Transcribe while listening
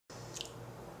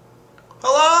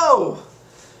Hello!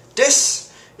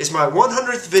 This is my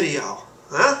 100th video.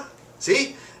 Huh?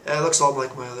 See? It looks all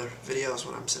like my other videos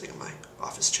when I'm sitting in my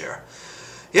office chair.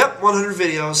 Yep, 100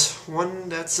 videos.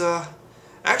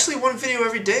 Actually one video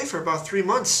every day for about 3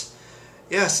 months.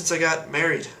 Yeah, since I got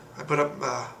married. I put up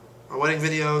my wedding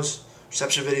videos,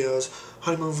 reception videos,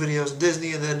 honeymoon videos, and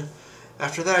Disney, and then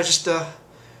after that I just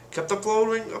kept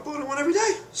uploading one every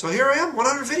day. So here I am,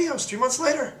 100 videos, 3 months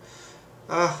later.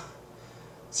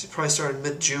 So you probably started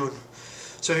mid-June.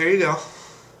 So here you go.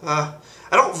 I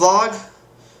don't vlog,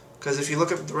 because if you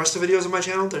look at the rest of the videos on my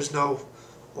channel, there's no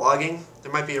vlogging.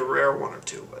 There might be a rare one or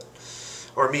two,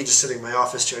 or me just sitting in my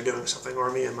office chair doing something,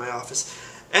 or me in my office.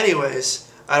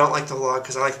 Anyways, I don't like to vlog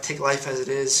because I like to take life as it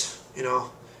is,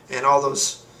 and all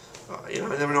those, I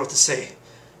never know what to say,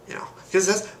 because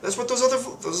that's what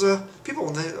those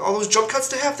people, all those jump cuts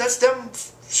they have, that's them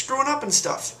screwing up and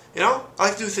stuff, I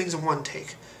like to do things in one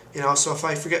take. So if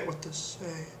I forget what to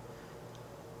say,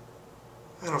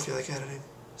 I don't feel like editing.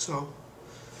 So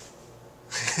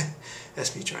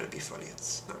that's me trying to be funny.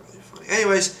 It's not really funny.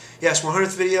 Anyways, yes,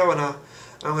 100th video, and I'm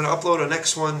going to upload a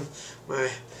next one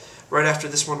right after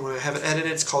this one when I have it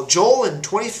edited. It's called Joel in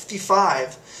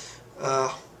 2055.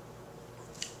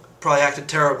 Probably acted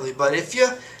terribly, but if you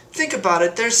think about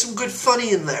it, there's some good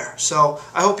funny in there. So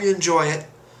I hope you enjoy it.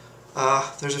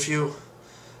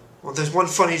 There's one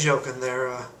funny joke in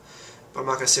there. But I'm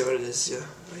not going to say what it is. Yeah,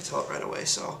 I tell it right away.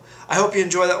 So I hope you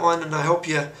enjoy that one, and I hope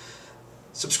you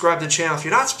subscribe to the channel. If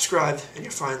you're not subscribed and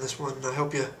you're finding this one, I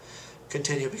hope you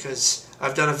continue, because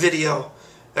I've done a video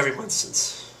every month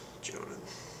since June. And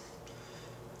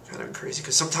kind of crazy,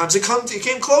 because sometimes it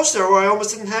came close there where I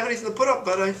almost didn't have anything to put up,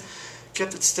 but I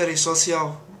kept it steady. So let's see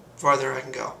how farther I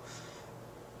can go.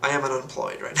 I am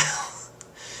unemployed right now.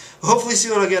 Hopefully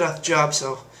soon I'll get a job,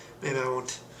 so maybe I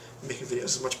won't be making videos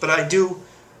as much. But I do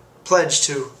pledge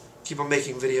to keep on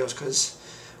making videos, because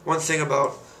one thing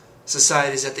about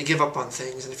society is that they give up on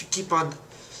things, and if you keep on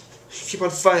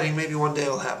fighting, maybe one day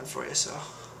it'll happen for you. So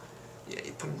yeah,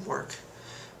 you put in work,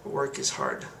 but work is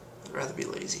hard. I'd rather be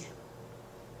lazy.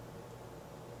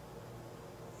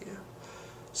 Yeah.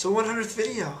 So 100th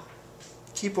video.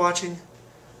 Keep watching,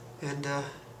 and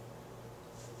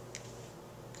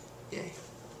yay.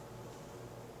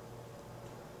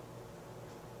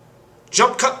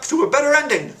 Jump cut to a better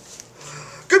ending.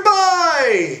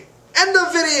 Goodbye! End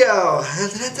of video!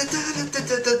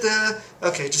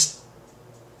 Okay, just...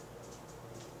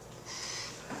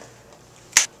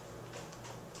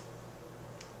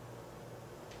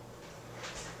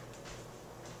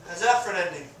 How's that for an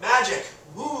ending? Magic!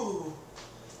 Woo!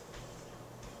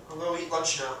 I'm gonna eat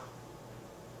lunch now.